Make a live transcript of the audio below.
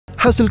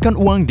Hasilkan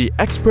uang di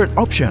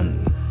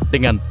ExpertOption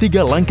dengan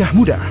 3 langkah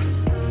mudah.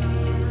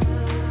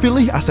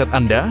 Pilih aset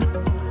Anda,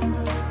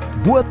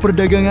 buat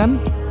perdagangan,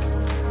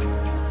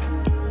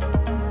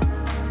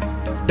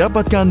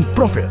 dapatkan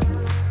profit.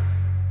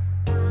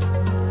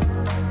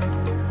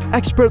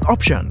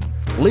 ExpertOption,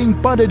 link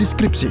pada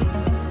deskripsi.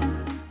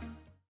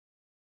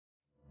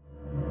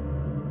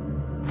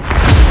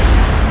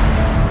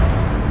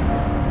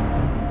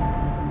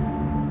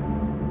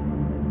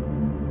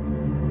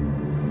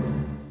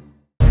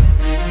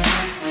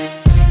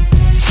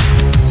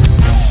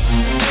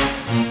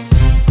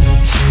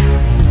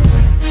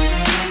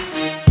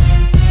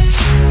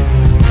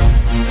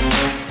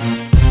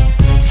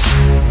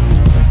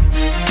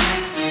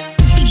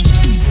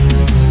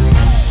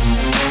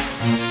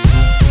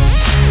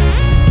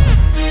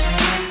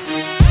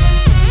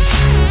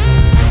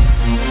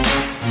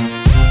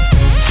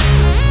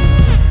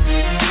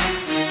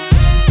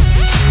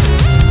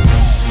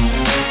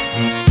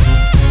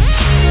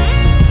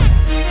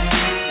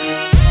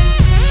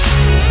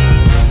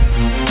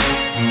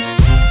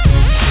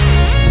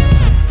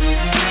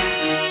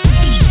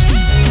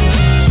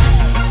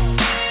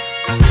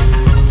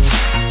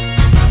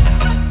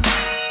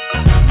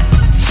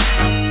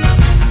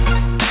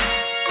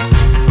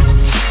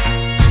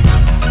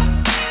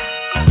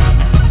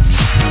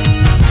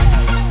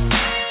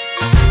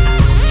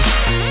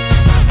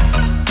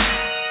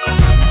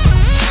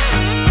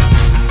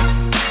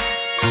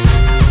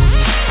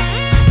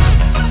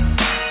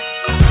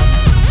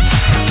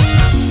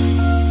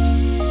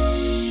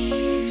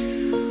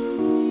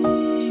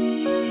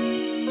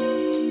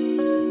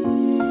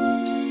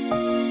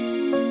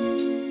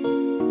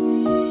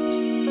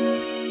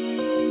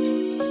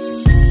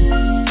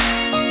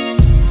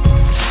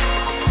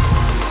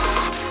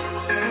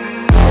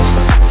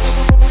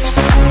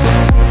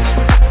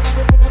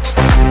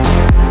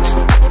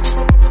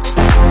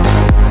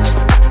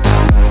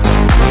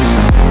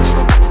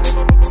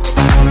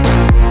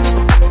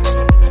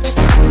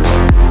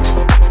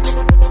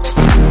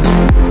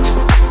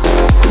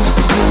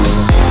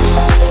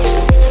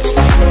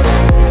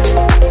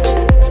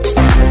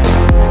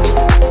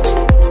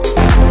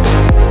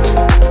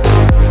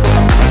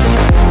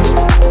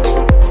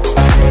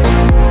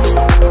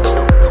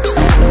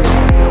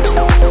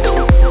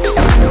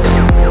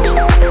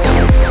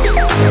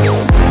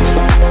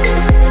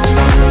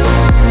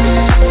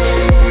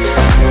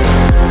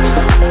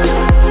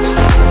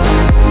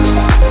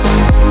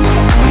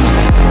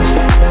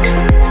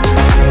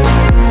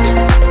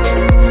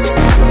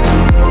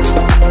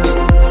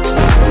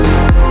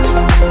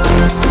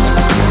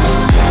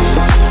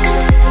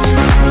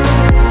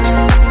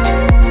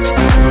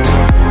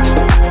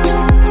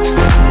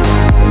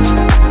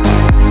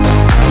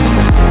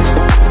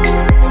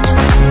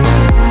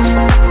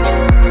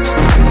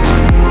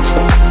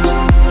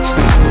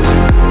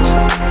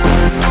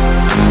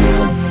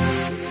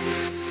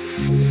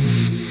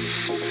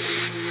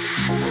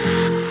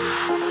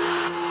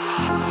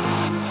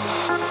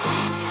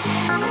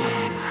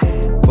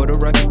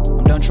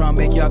 tryna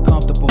make y'all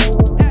comfortable.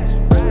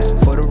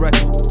 For the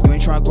record, you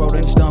ain't tryna grow, then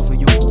it's done for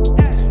you.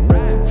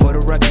 For the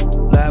record,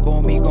 lab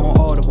on me going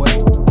all the way.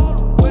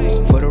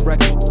 For the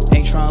record,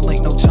 ain't tryna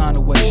link, no time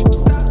to waste.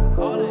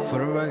 For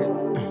the record,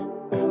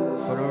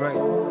 for the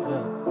record,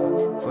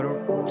 for the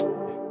record,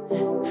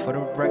 for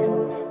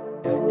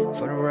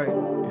the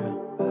record,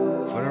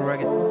 for the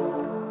record,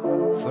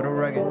 for the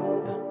record.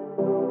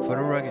 For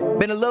the record.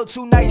 Been a little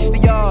too nice to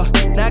y'all.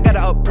 Now I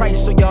gotta up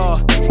price on y'all.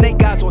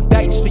 Snake eyes on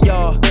dice for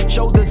y'all.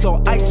 Shoulders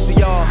on ice for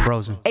y'all.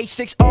 Frozen.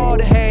 H6 all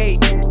the hate.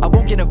 I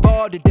won't get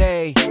involved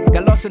today.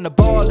 Got lost in the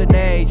ballin'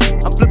 age.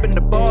 I'm flipping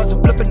the bars.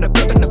 I'm flipping the.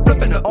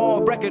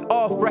 On record,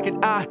 off record.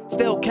 I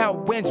still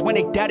count wins when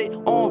they doubt it.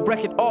 On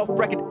record, off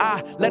record.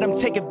 I let them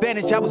take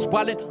advantage. I was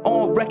wildin'.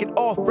 On record,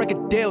 off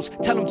record deals.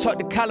 Tell them talk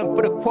to Colin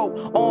for the quote.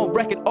 On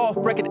record, off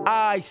record.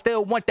 I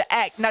still want the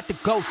act, not the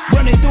ghost.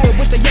 Running through it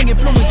with the young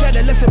influence.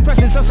 Adolescent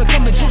presence. Also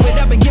coming to it.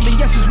 I've been giving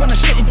yeses when I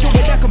shouldn't do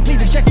it. I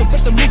complete ejected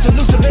with the loser.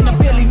 And I'm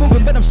barely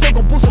moving, but I'm still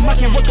gon' boost them. I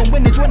can't work on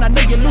winners when I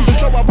know you're losing.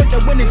 So I with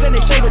the winners and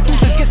they play with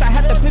deuces. Guess I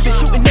have to pivot,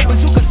 shooting the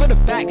bazookas for the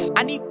facts.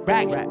 I need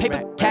racks,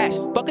 paper, cash,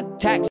 fuck a tax.